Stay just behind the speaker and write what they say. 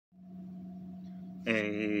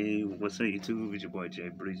Hey, what's up YouTube? It's your boy Jay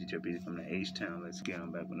Breezy, Jay Breezy from the H-Town. Let's get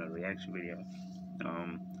on back with another reaction video.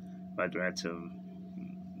 About to react to,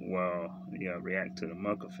 react to the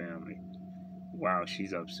Mucker family. Wow,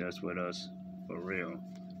 she's obsessed with us, for real.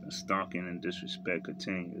 The stalking and disrespect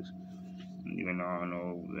continues. Even though I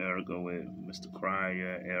know Erica with Mr.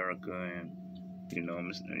 Cryer, Erica, and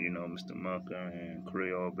Mr. Mucker and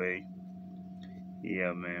Creole Bay.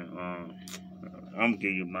 Yeah, man. I'm gonna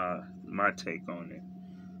give you my take on it.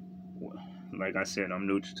 Like I said, I'm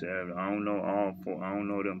neutral to everything. I don't know all four. I don't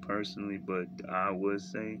know them personally, but I would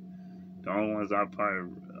say the only ones I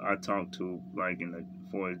talked to, like in the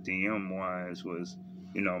for DM wise, was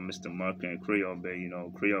Mr. Mucker and Creole Bay.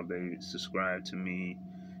 Creole Bay subscribed to me.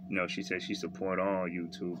 She said she support all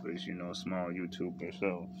YouTubers. Small YouTubers.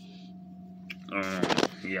 So um,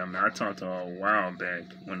 yeah, man, I talked to her a while back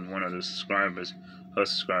when one of her subscribers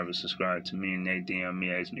subscribed to me, and they DM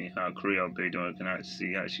me, asked me how Creole Bay doing. Can I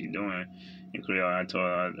see how she doing? And Creole, I told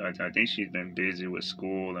her I think she's been busy with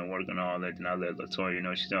school and work and all that. And I let Latoya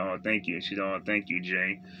know. She said, "Oh, thank you." She said, "Oh, thank you,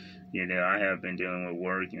 Jay." I have been dealing with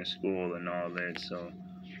work and school and all that. So,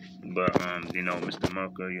 but Mr.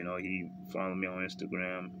 Mucker, he followed me on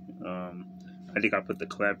Instagram. I think I put the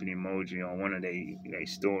clapping emoji on one of they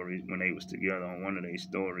stories when they was together on one of their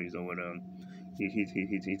stories or whatever. He said,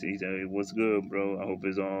 "Hey, what's good, bro? I hope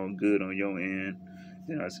it's all good on your end."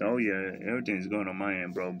 And I said, "Oh yeah, everything's good on my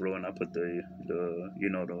end, bro." And I put the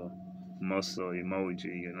muscle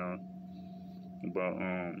emoji.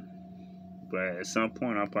 But at some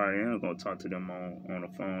point I probably am gonna talk to them on the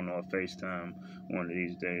phone or FaceTime one of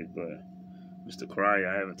these days. But Mr. Cryer,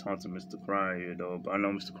 I haven't talked to Mr. Cryer though, but I know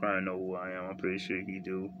Mr. Cryer know who I am. I'm pretty sure he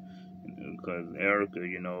do. Because Erica,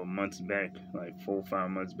 months back, like 4 or 5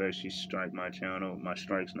 months back, she striked my channel. My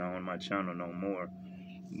strike's not on my channel no more.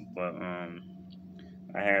 But I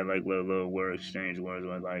had like little word exchange words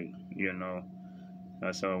where I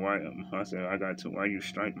said I got to why you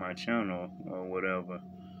strike my channel or whatever.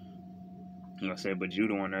 And I said, but you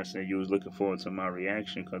the one that said you was looking forward to my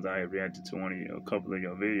reaction because I had reacted to a couple of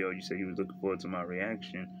your videos. You said you was looking forward to my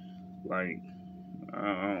reaction. Like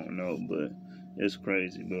I don't know, but it's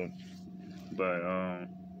crazy. But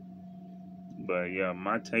yeah,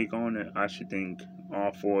 my take on it, I should think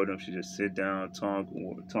all four of them should just sit down, talk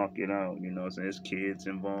it out. So there's kids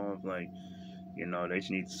involved, like they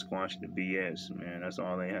just need to squash the BS, man. That's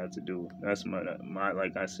all they have to do. That's my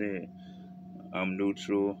like I said, I'm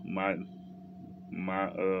neutral. My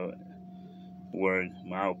my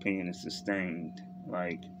opinion is sustained.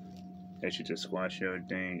 Like they should just squash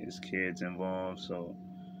everything. There's kids involved, so.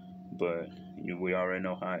 But we already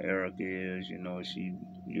know how Erica is. She,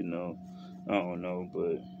 I don't know,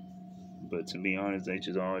 but to be honest, they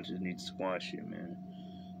just all just need to squash it, man.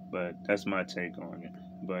 But that's my take on it.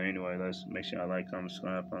 But anyway, let's make sure I like, comment,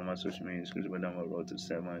 subscribe, follow my social media because we're done with road to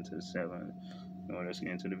 700 to 7. Let's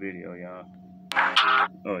get into the video, y'all.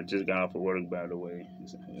 Oh, it just got off of work, by the way.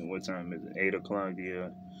 What time is it? 8 o'clock, yeah.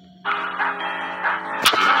 I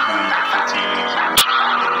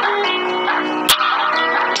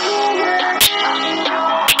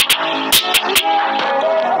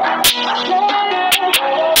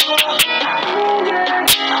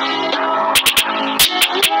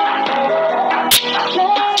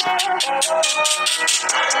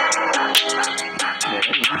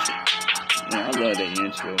love that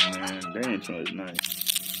intro, man. That intro is nice.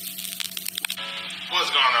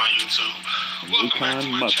 What's going on, YouTube? Welcome back to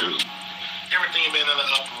my channel. Everything been in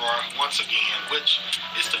an uproar once again, which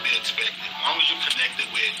is to be expected. As long as you're connected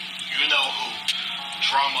with you-know-who,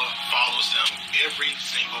 drama follows them every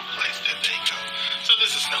single place that they go. So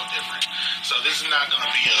this is no different. So this is not going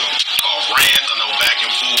to be a rant or no back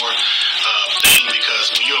and forth thing,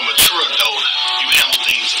 because when you're a mature adult, you handle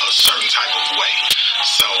things a certain type of way.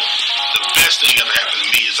 So the best thing ever happened to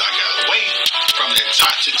me is I got away from that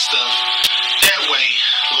toxic stuff. That way,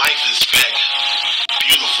 life is back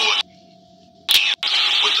beautiful again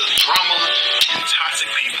with the drama and toxic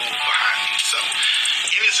people behind me. So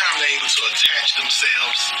anytime they're able to attach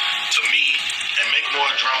themselves to me and make more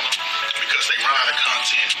drama because they run out of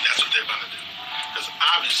content, that's what they're going to do. Because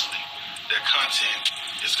obviously, their content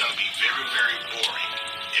is going to be very, very boring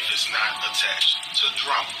if it's not attached to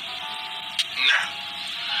drama. Now,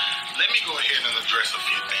 let me go ahead and address a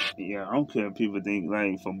few things. Yeah, I don't care if people think,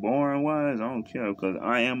 like, for boring wise, I don't care, because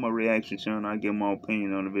I am a reaction channel. I give my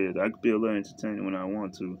opinion on the video. I can be a little entertaining when I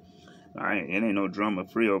want to. It ain't no drama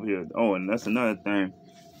free over here. Oh, and that's another thing.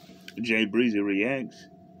 Jay Breezy Reacts.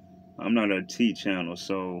 I'm not a T channel,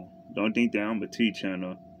 so don't think that I'm a T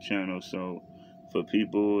channel. So for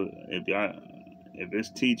people, if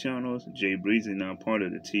it's T channels, Jay Breezy not part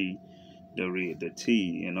of the T. the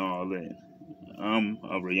tea and all that. I'm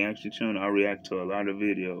a reaction channel. I react to a lot of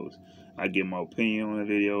videos. I give my opinion on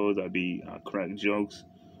the videos. I crack jokes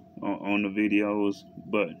on the videos,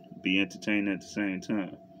 but be entertained at the same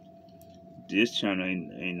time. This channel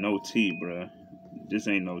ain't no tea, bruh. This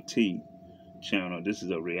ain't no tea channel. This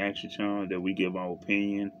is a reaction channel that we give our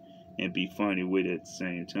opinion and be funny with it at the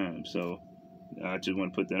same time. So I just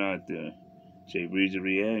want to put that out there. Jay Breezy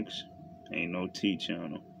Reacts ain't no tea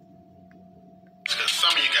channel. Because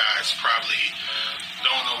some of you guys probably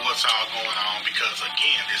don't know what's all going on, because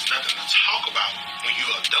again, there's nothing to talk about. When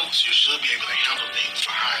you're adults, you should be able to handle things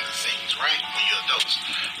behind the scenes, right? When you're adults.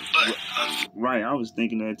 But right, I was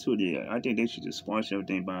thinking that too. Yeah, I think they should just squash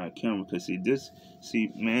everything behind camera. Cause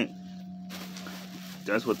man,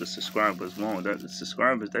 that's what the subscribers want. That the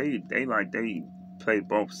subscribers they play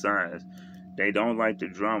both sides. They don't like the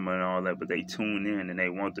drama and all that, but they tune in and they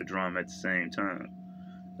want the drama at the same time.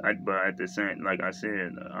 But at the same, like I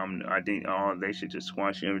said, I think they should just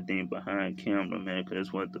squash everything behind camera, man, because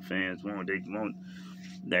that's what the fans want. They want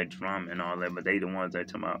that drama and all that, but they the ones that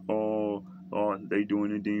talk about, they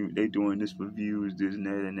doing this for views, this and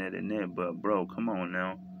that and that and that. But bro, come on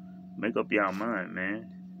now, make up y'all mind, man.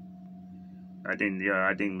 I think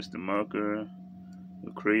Mr. Mucker,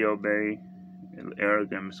 the Creole Bay,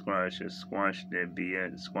 Eric and Squash should squash that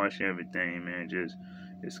BS, squash everything, man. Just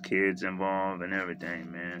it's kids involved and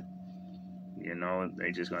everything, man. You know,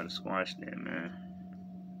 they just gotta squash that, man.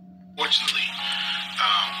 Fortunately,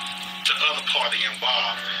 the other party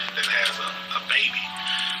involved that has a baby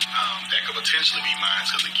that could potentially be mine,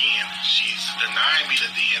 because again, she's denying me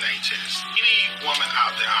the DNA test. Any woman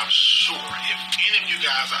out there, I'm sure, if any of you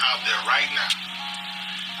guys are out there right now,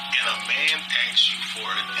 and a man asks you for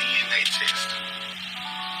a DNA test,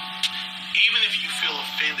 even if you feel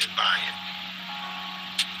offended by it,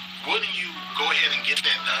 wouldn't you go ahead and get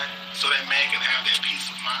that done so that man can have that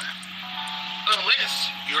peace of mind?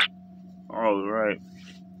 Unless you're... All right.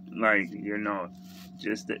 Like, you know,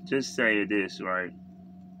 just say this, right?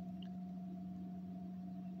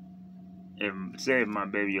 Say if my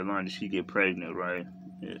baby Yolanda, she get pregnant, right?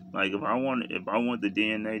 Like if I want the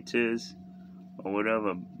DNA test or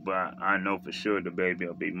whatever, but I know for sure the baby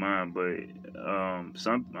will be mine. But I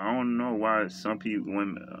don't know why some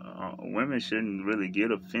women shouldn't really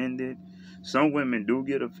get offended. Some women do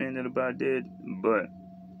get offended about that, but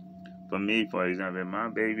for me, for example, if my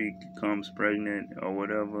baby comes pregnant or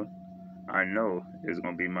whatever, I know it's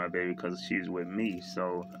gonna be my baby because she's with me,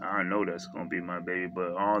 so I know that's gonna be my baby.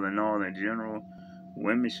 But all in all, in general,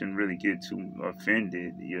 women shouldn't really get too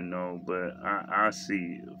offended, you know. But I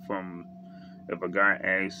see from if a guy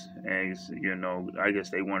asks, you know, I guess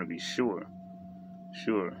they want to be sure.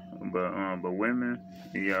 But women,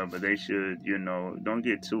 yeah, but they should, you know, don't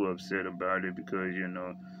get too upset about it because, you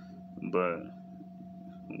know, but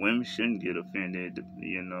women shouldn't get offended,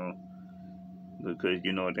 you know, because,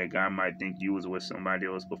 you know, that guy might think you was with somebody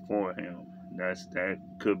else before him. That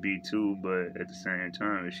could be too, but at the same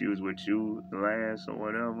time, if she was with you last or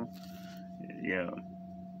whatever, yeah.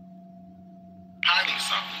 Hiding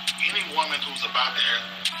something. Any woman who's about their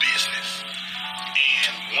business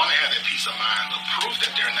and want to have that peace of mind, the proof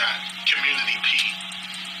that they're not community P,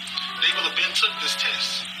 they will have been took this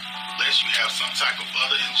test, unless you have some type of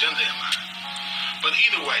other agenda in mind. But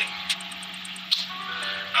either way,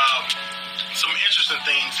 some interesting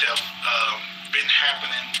things have been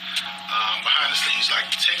happening behind the scenes. Like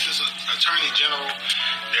the Texas Attorney General,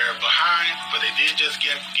 they're behind, but they did just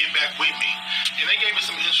get back with me, and they gave me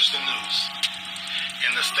some interesting news.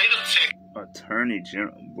 In the state of Texas, Attorney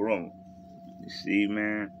General, bro, you see,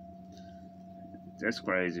 man, that's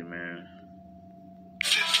crazy, man.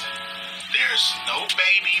 There's no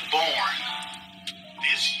baby born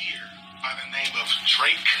this year by the name of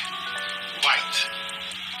Drake White.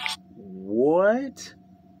 What?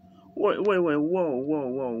 Wait, whoa.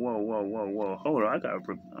 Hold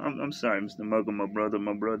on, I'm sorry, Mr. Mugger, my brother.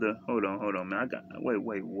 Hold on, man.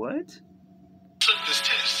 Wait, what? Took this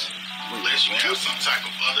test, unless you have some type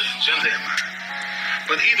of other agenda in mind.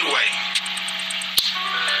 But either way,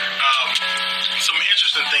 some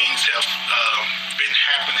interesting things have been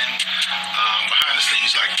happening behind the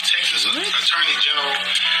scenes. Like the Texas Attorney General,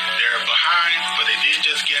 they're behind, but they did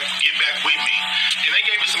just get back with me, and they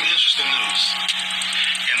gave me some interesting news.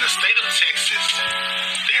 In the state of Texas,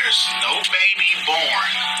 there's no baby born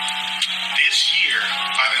this year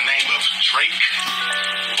by the name of Drake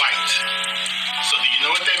White. So do you know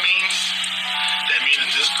what that means? That means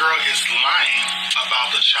that this girl is lying about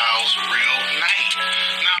the child's real name.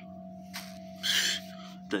 Now,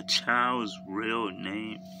 the child's real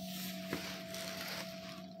name?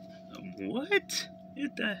 What is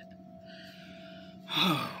that?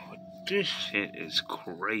 Oh, this shit is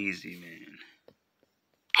crazy, man.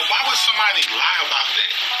 But why would somebody lie about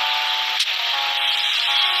that?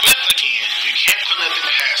 But again, you can't put nothing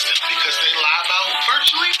past it because they lie about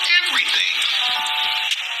virtually everything.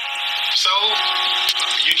 So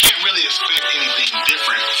you can't really expect anything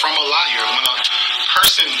different from a liar when a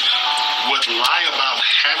person would lie about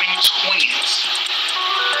having twins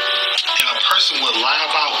and a person would lie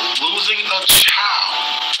about losing a child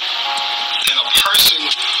and a person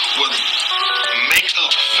would make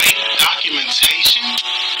up fake documentation.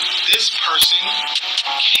 This person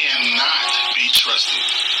cannot be trusted.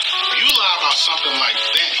 You lie about something like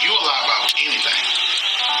that, you will lie about anything.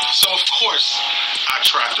 So of course, I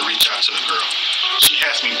tried to reach out to the girl. She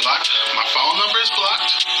has me blocked. My phone number is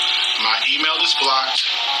blocked. My email is blocked.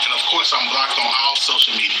 And of course, I'm blocked on all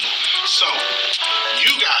social media. So,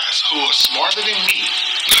 you guys who are smarter than me,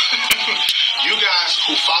 you guys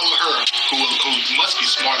who follow her, who must be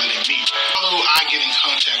smarter than me, how do I get in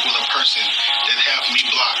contact with a person that have me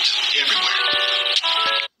blocked everywhere?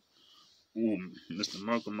 Ooh, Mr.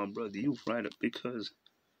 Marco, my brother, you right up because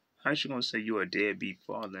how she gonna say you're a deadbeat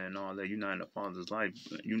father and all that? You're not in the father's life,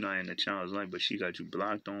 you're not in the child's life, but she got you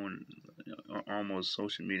blocked on almost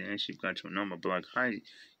social media and she got your number blocked. How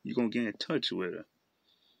you gonna get in touch with her?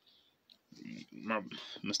 My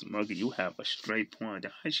Mr. Marco, you have a straight point.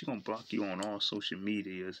 How she gonna block you on all social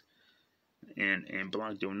medias and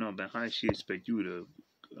block your number? How she expect you to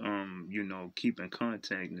keep in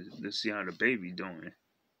contact to see how the baby doing?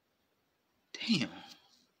 Damn.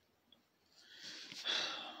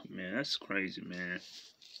 Man, that's crazy, man.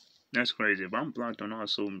 That's crazy. If I'm blocked on all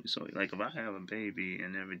so like if I have a baby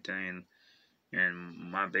and everything,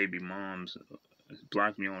 and my baby moms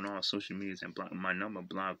block me on all social medias and block my number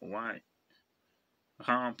blocked, why?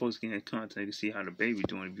 How I'm supposed to get in contact to see how the baby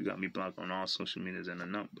doing if you got me blocked on all social medias and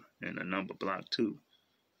a number blocked too?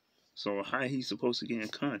 So how he supposed to get in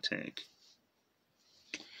contact?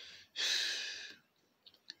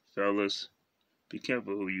 Fellas, be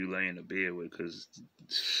careful who you lay in the bed with, cause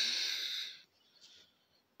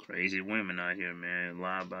crazy women out here, man,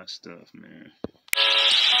 lie about stuff, man.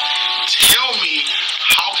 Tell me,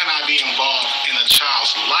 how can I be involved in a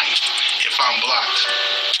child's life if I'm blocked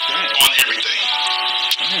on everything?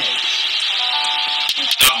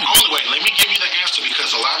 The only way, let me give you the answer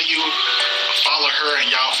because a lot of you follow her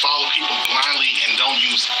and y'all follow people blindly and don't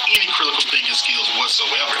use any critical thinking skills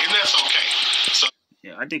whatsoever, and that's okay. So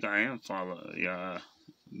yeah, I think I am follow, yeah,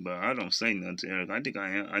 but I don't say nothing to Eric. I think I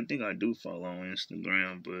am. I think I do follow on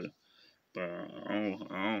Instagram, but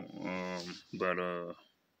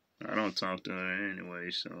I don't talk to her anyway,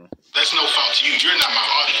 so. That's no fault to you. You're not my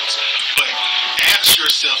audience. But ask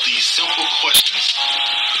yourself these simple questions.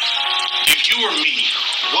 If you were me,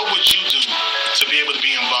 what would you do to be able to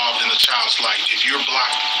be involved in a child's life if you're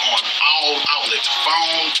blocked on all outlets,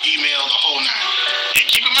 phone, email, the whole nine? And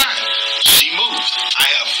keep in mind, she moved. I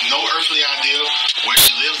have no earthly idea where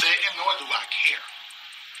she lives at, and nor do I care.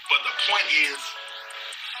 But the point is,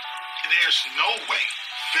 there's no way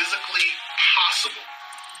physically possible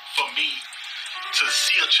for me to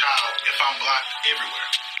see a child if I'm blocked everywhere.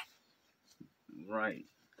 Right.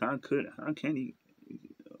 How can he?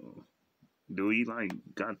 Do he like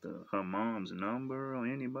got her mom's number or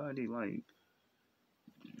anybody? Like,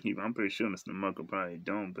 I'm pretty sure Mr. Mucker probably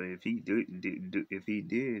don't. But if he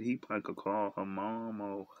did, he probably could call her mom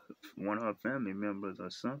or one of her family members or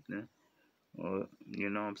something. Or you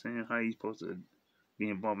know what I'm saying? How he supposed to be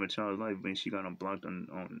involved in a child's life when she got him blocked on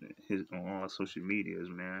all social medias,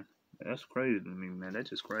 man? That's crazy to me, man. That's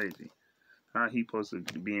just crazy. How he supposed to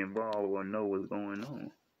be involved or know what's going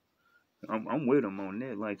on? I'm with him on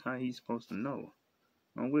that. Like, how he supposed to know?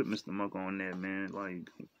 I'm with Mr. Muck on that, man. Like,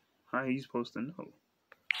 how he supposed to know?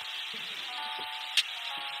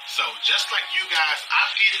 So just like you guys, I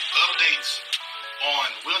get updates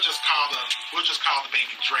on. We'll just call the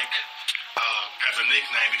baby Drake as a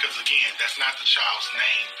nickname because again, that's not the child's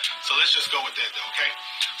name. So let's just go with that, though, okay?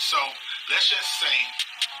 So let's just say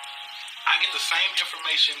I get the same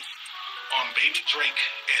information on baby Drake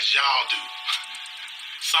as y'all do.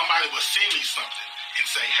 Somebody will send me something and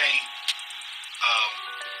say, hey,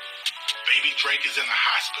 baby Drake is in the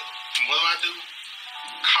hospital. And what do?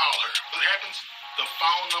 Call her. What happens? The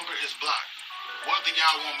phone number is blocked. What do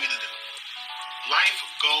y'all want me to do? Life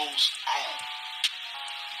goes on.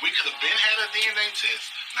 We could have been had a DNA test.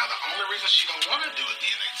 Now, the only reason she don't want to do a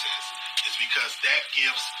DNA test is because that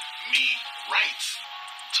gives me rights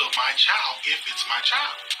to my child if it's my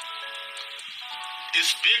child.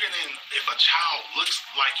 It's bigger than if a child looks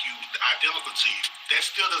like you, identical to you. That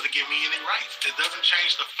still doesn't give me any rights. It doesn't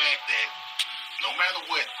change the fact that no matter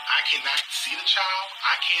what, I cannot see the child.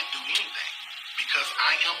 I can't do anything because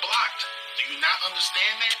I am blocked. Do you not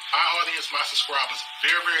understand that? My audience, my subscribers,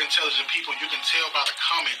 very, very intelligent people. You can tell by the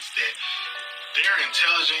comments that they're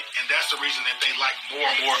intelligent, and that's the reason that they like more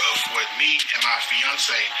and more of what me and my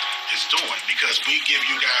fiance is doing, because we give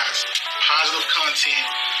you guys positive content,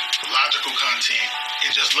 logical content,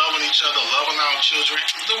 and just loving each other, loving our children,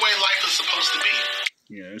 the way life is supposed to be.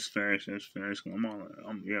 Yeah, it's fast. Yeah,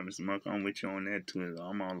 Mr. Mark, I'm with you on that too.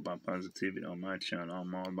 I'm all about positivity on my channel.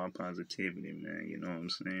 I'm all about positivity, man. You know what I'm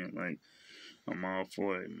saying? Like, I'm all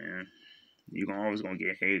for it, man. You're always gonna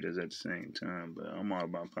get haters at the same time, but I'm all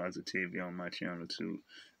about positivity on my channel too.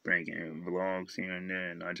 Bringing in vlogs here and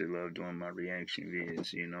there, and I just love doing my reaction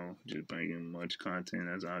videos, you know, just bringing much content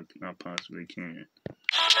as I possibly can.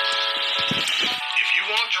 If you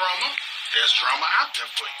want drama, there's drama out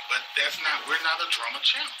there for you, but we're not a drama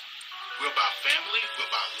channel. We're about family,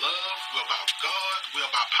 we're about love, we're about God, we're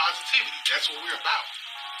about positivity. That's what we're about.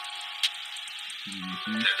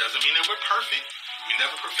 That doesn't mean that we're perfect. We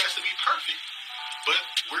never profess to be perfect, but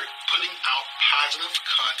we're putting out positive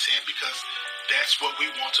content because that's what we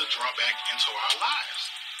want to draw back into our lives.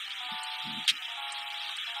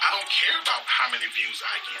 I don't care about how many views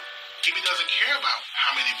I get. Kimmy doesn't care about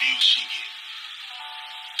how many views she gets.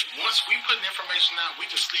 Once we put information out, we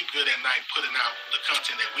just sleep good at night putting out the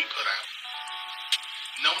content that we put out.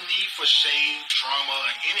 No need for shade, drama,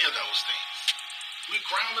 or any of those things. We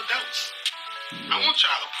ground adults. I want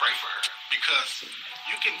y'all to pray for her, because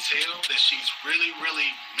you can tell that she's really, really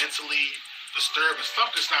mentally disturbed, and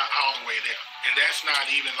something's not all the way there. And that's not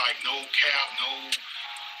even like no cap, no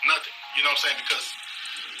nothing. You know what I'm saying? Because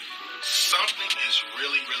something is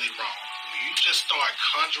really, really wrong. When you just start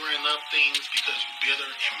conjuring up things because you're bitter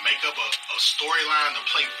and make up a storyline to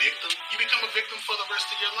play victim, you become a victim for the rest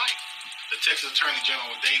of your life. The Texas Attorney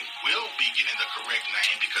General, they will be getting the correct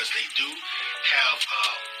name, because they do have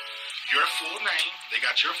your full name. They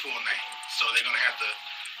got your full name. So they're going to have to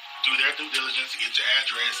do their due diligence to get your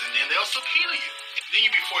address, and then they'll subpoena you. Then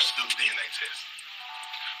you'll be forced to do the DNA test.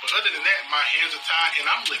 But other than that, my hands are tied, and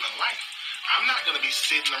I'm living life. I'm not going to be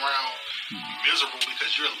sitting around miserable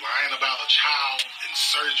because you're lying about a child in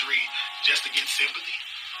surgery just to get sympathy.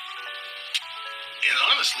 And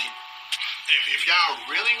honestly, if y'all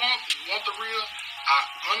really want the real, I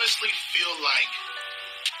honestly feel like,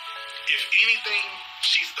 if anything,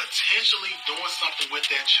 she's potentially doing something with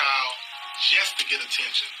that child just to get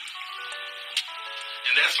attention.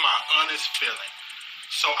 And that's my honest feeling.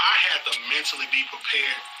 So I had to mentally be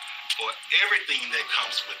prepared for everything that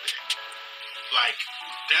comes with it. Like,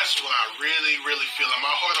 that's what I really, really feel. In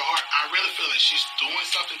my heart of heart, I really feel like she's doing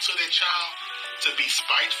something to that child to be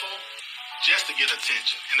spiteful, just to get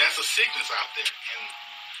attention. And that's a sickness out there. And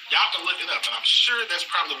y'all can look it up, and I'm sure that's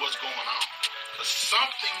probably what's going on. But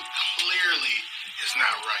something clearly is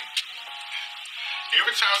not right.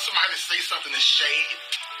 Every time somebody says something that's shade,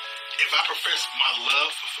 if I profess my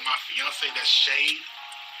love for my fiance, that's shade.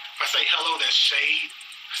 If I say hello, that's shade.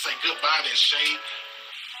 If I say goodbye, that's shade.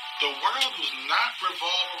 The world does not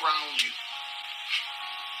revolve around you.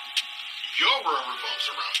 Your world revolves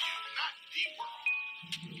around you, not the world.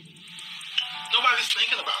 Nobody's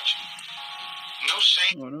thinking about you. No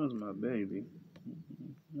shame. Oh, that was my baby.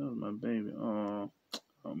 That was my baby. Oh,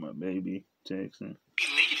 my baby, Jackson. You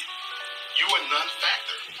need it. You are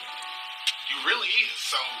non-factor. You really is.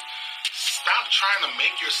 So stop trying to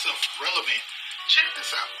make yourself relevant. Check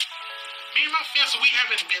this out. Me and my fiance, we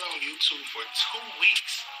haven't been on YouTube for 2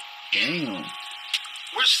 weeks. Damn.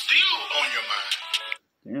 We're still on your mind.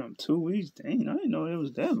 Damn, 2 weeks. Dang, I didn't know it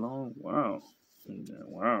was that long. Wow.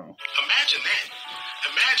 Wow. Imagine that.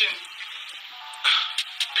 Imagine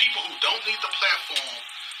people who don't need the platform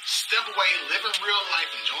step away, living real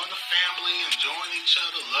life, enjoying the family, enjoying each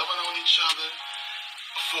other, loving on each other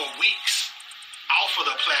for weeks off of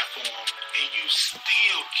the platform, and you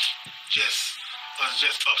still just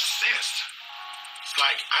obsessed. It's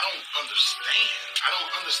like, I don't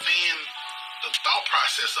understand the thought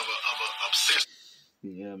process of a obsessed.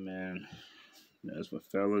 Yeah, man. That's for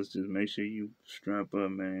fellas. Just make sure you strap up,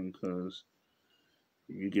 man, because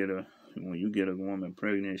when you get a woman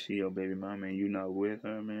pregnant, she your baby mama, and you not with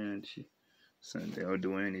her, man, they'll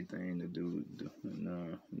do anything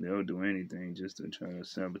they'll do anything just to try to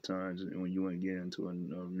sabotage it when you want to get into a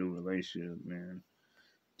new relationship, man.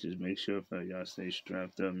 Just make sure y'all stay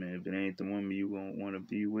strapped up, man. If it ain't the woman you won't want to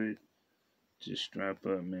be with, just strap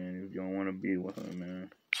up, man. If you don't want to be with her, man.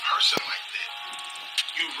 Person like that,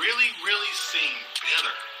 you really, really seem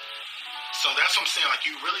bitter. So that's what I'm saying. Like,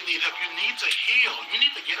 you really need help. You need to heal. You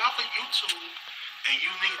need to get off of YouTube and you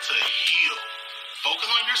need to heal. Focus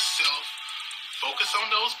on yourself. Focus on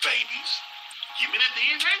those babies. Give me the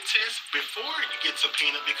DNA test before you get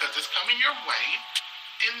subpoenaed because it's coming your way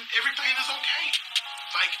and everything is okay.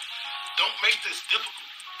 Like, don't make this difficult.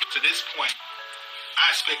 To this point, I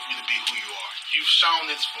expect you to be who you are. You've shown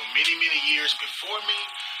this for many, many years before me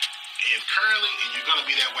and currently, and you're going to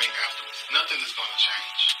be that way afterwards. Nothing is going to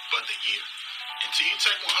change but the year. Until you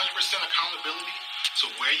take 100% accountability to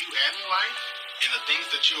where you at in life and the things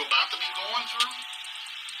that you're about to be going through,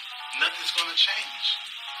 nothing's going to change.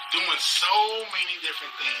 Doing so many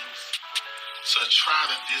different things to try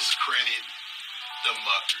to discredit the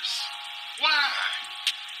muckers. Why?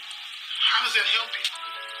 How does that help you?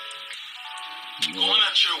 Going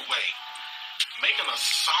out your way, making a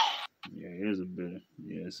song. Yeah, here's a bit.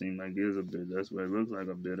 Yeah, it seemed like it's a bit. That's what it looks like,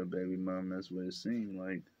 a bit of baby mom. That's what it seemed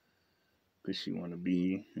like. Because she want to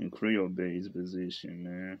be in Creole Bay's position,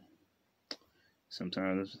 man.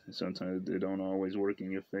 Sometimes they don't always work in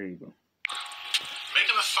your favor.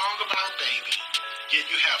 Making a song about a baby, yet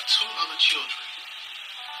you have 2 other children.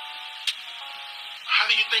 How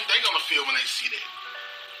do you think they're going to feel when they see that?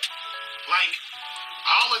 Like,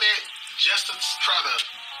 all of that just to try to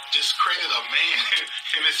discredit a man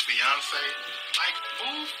and his fiance? Like,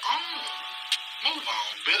 move on. Move on.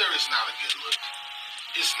 Bitter is not a good look.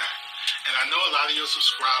 It's not. And I know a lot of your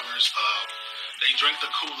subscribers, they drink the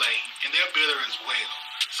Kool-Aid and they're bitter as well.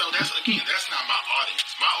 So that's not my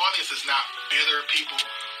audience. My audience is not bitter people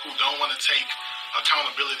who don't want to take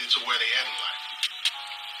accountability to where they at in life.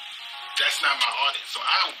 That's not my audience. So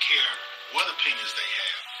I don't care what opinions they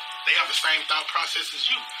have. They have the same thought process as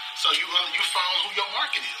you. So you found who your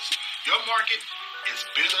market is. Your market is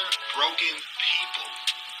bitter, broken people.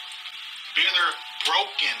 Bitter,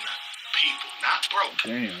 broken people, not broke.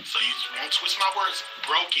 Damn. So you won't twist my words.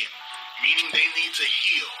 Broken, meaning they need to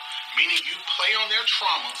heal. Meaning you play on their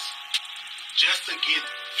traumas just to get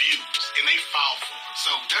views, and they fall for it.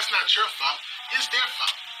 So that's not your fault. It's their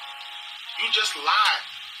fault. You just lied,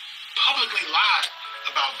 publicly lied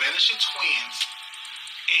about vanishing twins,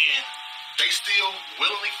 and they still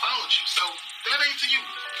willingly followed you. So that ain't to you.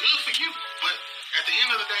 Good for you. But at the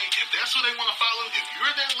end of the day, if that's who they want to follow, if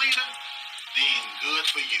you're that leader, then good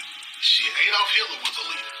for you. Shit, Adolf Hitler was a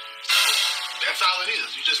leader. So that's all it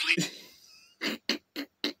is. You just lead.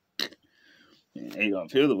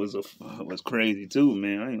 Adolf Hitler was crazy too,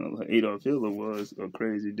 man. I ain't gonna lie. Adolf Hitler was a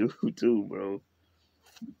crazy dude too, bro.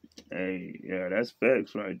 Hey, yeah, that's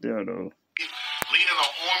facts right there, though. Leading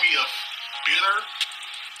an army of bitter,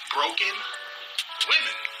 broken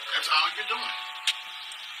women. That's all you're doing.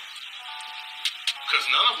 Because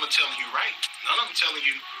none of them are telling you right. None of them telling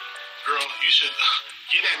you, girl, you should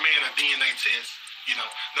get that man a DNA test. You know,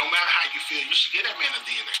 no matter how you feel, you should get that man a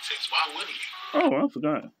DNA test. Why wouldn't you? Oh, I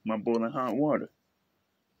forgot. My boiling hot water.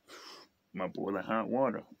 My boiling hot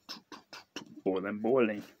water. Boiling.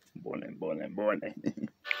 Boiling. So,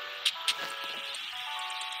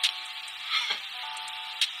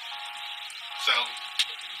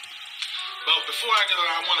 but before I get on,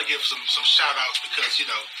 I want to give some shout outs because, you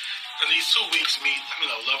know, in these 2 weeks, me, you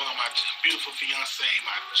know, loving on my beautiful fiance,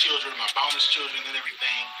 my children, my bonus children and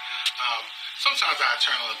everything. Sometimes I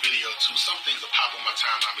turn on a video too. Some things will pop on my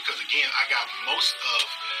timeline because, again, I got most of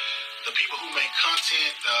the people who make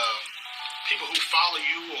content, people who follow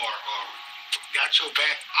you or got your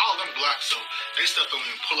back, all of them blocked, so they stuff don't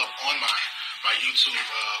even pull up on my YouTube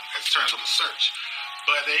in terms of a search.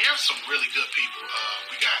 But they have some really good people.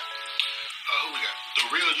 We got who we got? The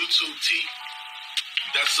Real YouTube T.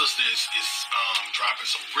 That sister is dropping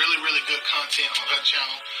some really, really good content on her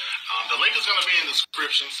channel. The link is going to be in the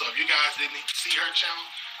description, so if you guys didn't see her channel,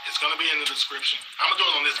 it's going to be in the description. I'm going to do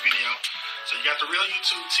it on this video. So you got The Real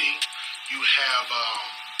YouTube T. You have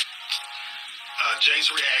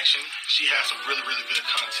Jay's Reaction. She has some really, really good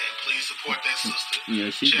content. Please support that sister.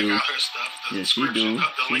 Yeah, she Check do. out her stuff. The description,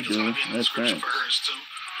 the link is going to be in the description for hers too.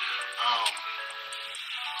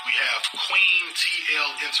 We have Queen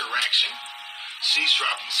TL Interaction. She's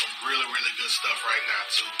dropping some really, really good stuff right now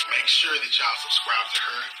too. Make sure that y'all subscribe to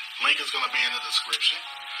her. Link is going to be in the description.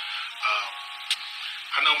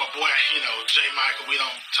 I know my boy, you know, J. Michael, we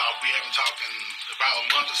haven't talked in about a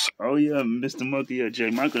month or so. Oh yeah, Mr. Monkey, yeah, J.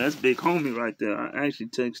 Michael, that's big homie right there. I actually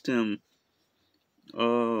text him.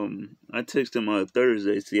 I text him on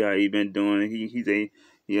Thursday, see how he been doing. He said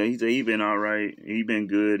he been all right. He been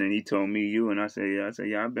good, and he told me you, and I said yeah,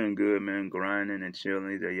 I've been good, man, grinding and chilling.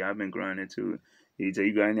 He said yeah, I've been grinding too. He said,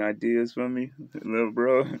 you got any ideas for me, little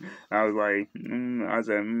bro? I was like, I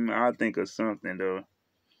said, I'll think of something though.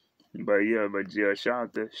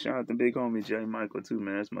 shout out to big homie J Michael too,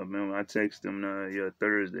 man. That's my man. I text him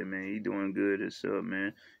Thursday, man. He doing good as up,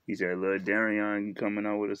 man. He said, "Lil Darion coming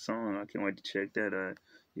out with a song. I can't wait to check that out."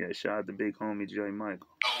 Yeah, shout out to big homie J Michael.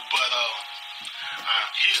 Oh, but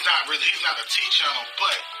he's not a T channel,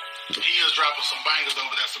 but he is dropping some bangers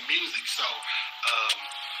over there, some music. So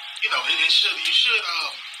you should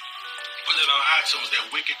put it on iTunes. That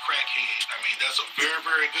Wicked Crackhead. I mean, that's a very,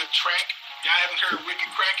 very good track. Y'all haven't heard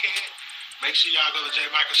Wicked Crackhead? Make sure y'all go to J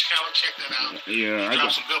Michael's channel, check that out. Yeah, I got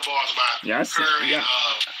some good bars about her and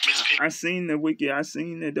Miss P. I seen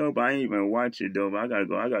it though, but I ain't even watch it though. But I gotta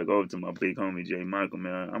go over to my big homie J Michael,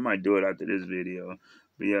 man. I might do it after this video.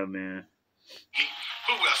 But yeah, man.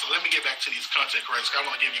 Who else? So let me get back to these content creators. I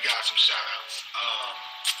want to give you guys some shout outs.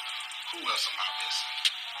 Who else am I missing?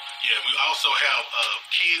 Yeah, we also have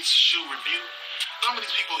Kids Shoe Review. Some of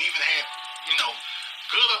these people even had,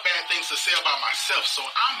 good or bad things to say about myself. So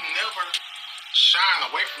I'm never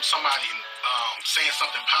shying away from somebody saying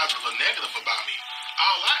something positive or negative about me.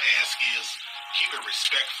 All I ask is keep it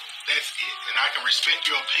respectful. That's it. And I can respect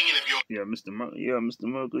your opinion if you're... Mr. Mucker.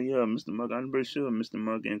 I'm pretty sure Mr.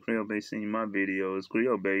 Mucker and Creole Bay seen my videos.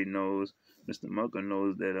 Creole Bay knows, Mr. Mucker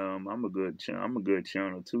knows that I'm a good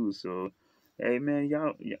channel too. So, hey man,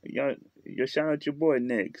 y'all shout out your boy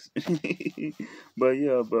next. but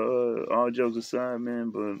all jokes aside,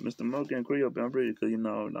 man. But Mr. Mucker and Creole Bay, I'm pretty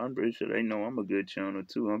sure they know I'm a good channel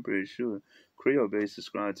too. I'm pretty sure Creole Bay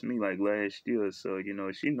subscribed to me like last year, so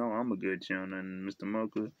she know I'm a good channel. And Mr.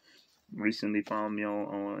 Mucker recently found me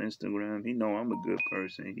on Instagram. He know I'm a good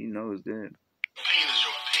person. He knows that. Opinion is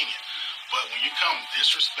your opinion. But when you come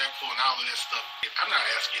disrespectful and all of that stuff, I'm not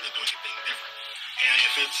asking you to do anything different. And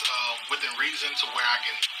if it's within reason to where I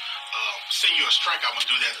can send you a strike, I'm going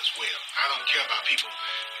to do that as well. I don't care about people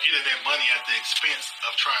getting their money at the expense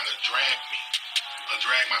of trying to drag me or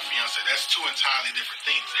drag my fiance. That's two entirely different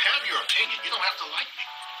things. Have your opinion. You don't have to like me.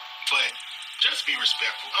 But just be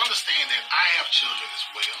respectful. Understand that I have children as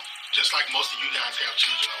well. Just like most of you guys have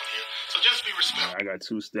children on here. So just be respectful. I got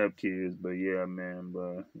 2 stepkids, but yeah, man.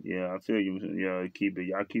 But yeah, I feel you. Yeah,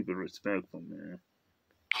 y'all keep it respectful, man.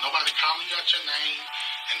 Nobody calling you out your name,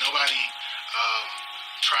 and nobody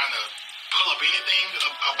trying to pull up anything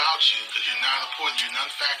about you because you're not important, you're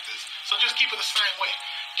non-factors. So just keep it the same way.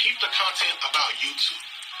 Keep the content about YouTube,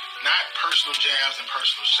 not personal jabs and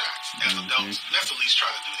personal shots. As adults, let's at least try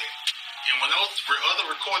to do that. And when those other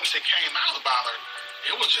recordings that came out about her,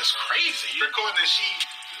 it was just crazy. Recording that she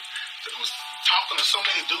was talking to so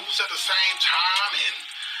many dudes at the same time and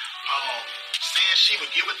saying she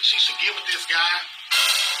should give it this guy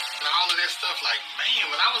and all of that stuff. Like, man,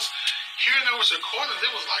 when I was hearing those recordings,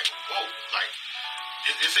 it was like, whoa, like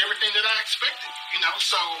it's everything that I expected,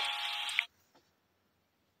 so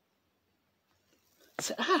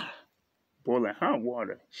boiling hot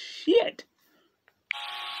water. Shit.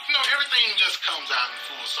 Everything just comes out in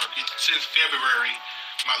full circle. Since February,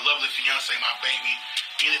 my lovely fiance, my baby,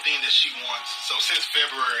 anything that she wants. So since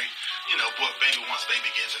February, what baby wants,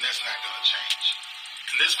 baby gets, and that's not going to change.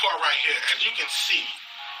 And this part right here, as you can see,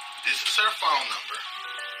 this is her phone number.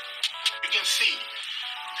 You can see,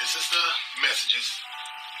 this is the messages.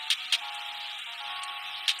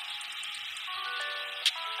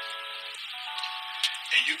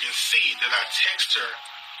 And you can see that I text her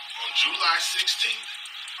on July 16th.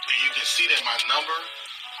 And you can see that my number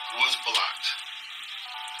was blocked.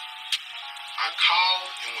 I called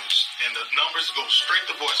and the numbers go straight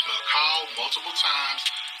to voicemail. Called multiple times,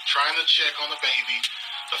 trying to check on the baby.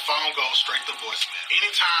 The phone goes straight to voicemail.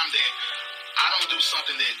 Anytime that I don't do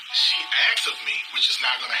something that she asks of me, which is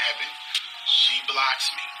not going to happen, she blocks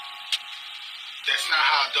me. That's not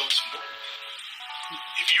how adults move.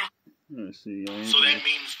 So that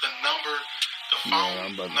means the number, the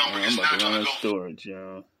phone number is not going to go storage,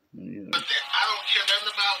 y'all. Yeah. But I don't care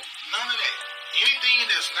nothing about none of that. Anything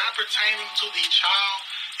that's not pertaining to the child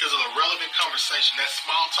is an irrelevant conversation. That's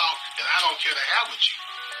small talk that I don't care to have with you.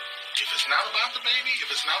 If it's not about the baby,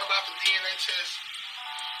 if it's not about the DNA test,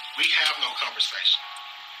 we have no conversation.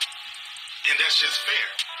 And that's just fair.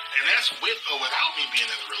 And that's with or without me being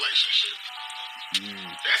in a relationship.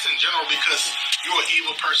 That's in general because you're an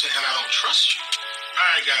evil person and I don't trust you.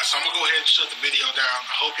 Alright guys, so I'm going to go ahead and shut the video down.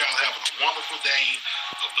 I hope y'all have a wonderful day,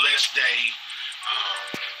 a blessed day.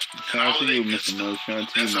 Shout out to you, Mr. Mo. Shout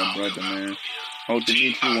out to you, my brother, man. Hope to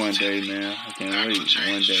meet you one day, man. I can't wait.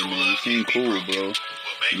 One day, man. You seem cool, bro.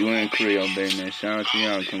 You ain't Creole Bay, man. Shout out to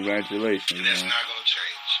y'all. Congratulations, man. That's not going to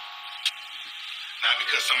change. Not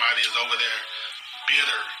because somebody is over there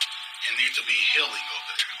bitter and needs to be healing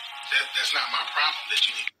over there. That's not my problem that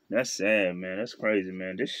you need. That's sad, man. That's crazy,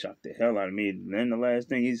 man. This shocked the hell out of me. And then the last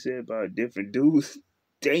thing he said about different dudes,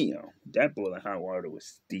 damn, that boiling hot water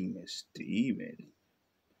was steaming.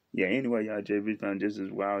 Yeah, anyway, y'all, JB found just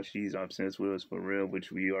as wild. She's obsessed with us for real,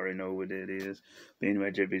 which we already know what that is. But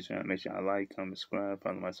anyway, JB found, make sure y'all like, comment, subscribe,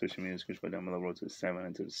 follow my social media, subscribe down below, road to the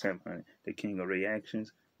 700 to the 700, the king of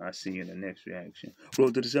reactions. I'll see you in the next reaction.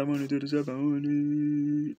 Roll to the 700 to the 700.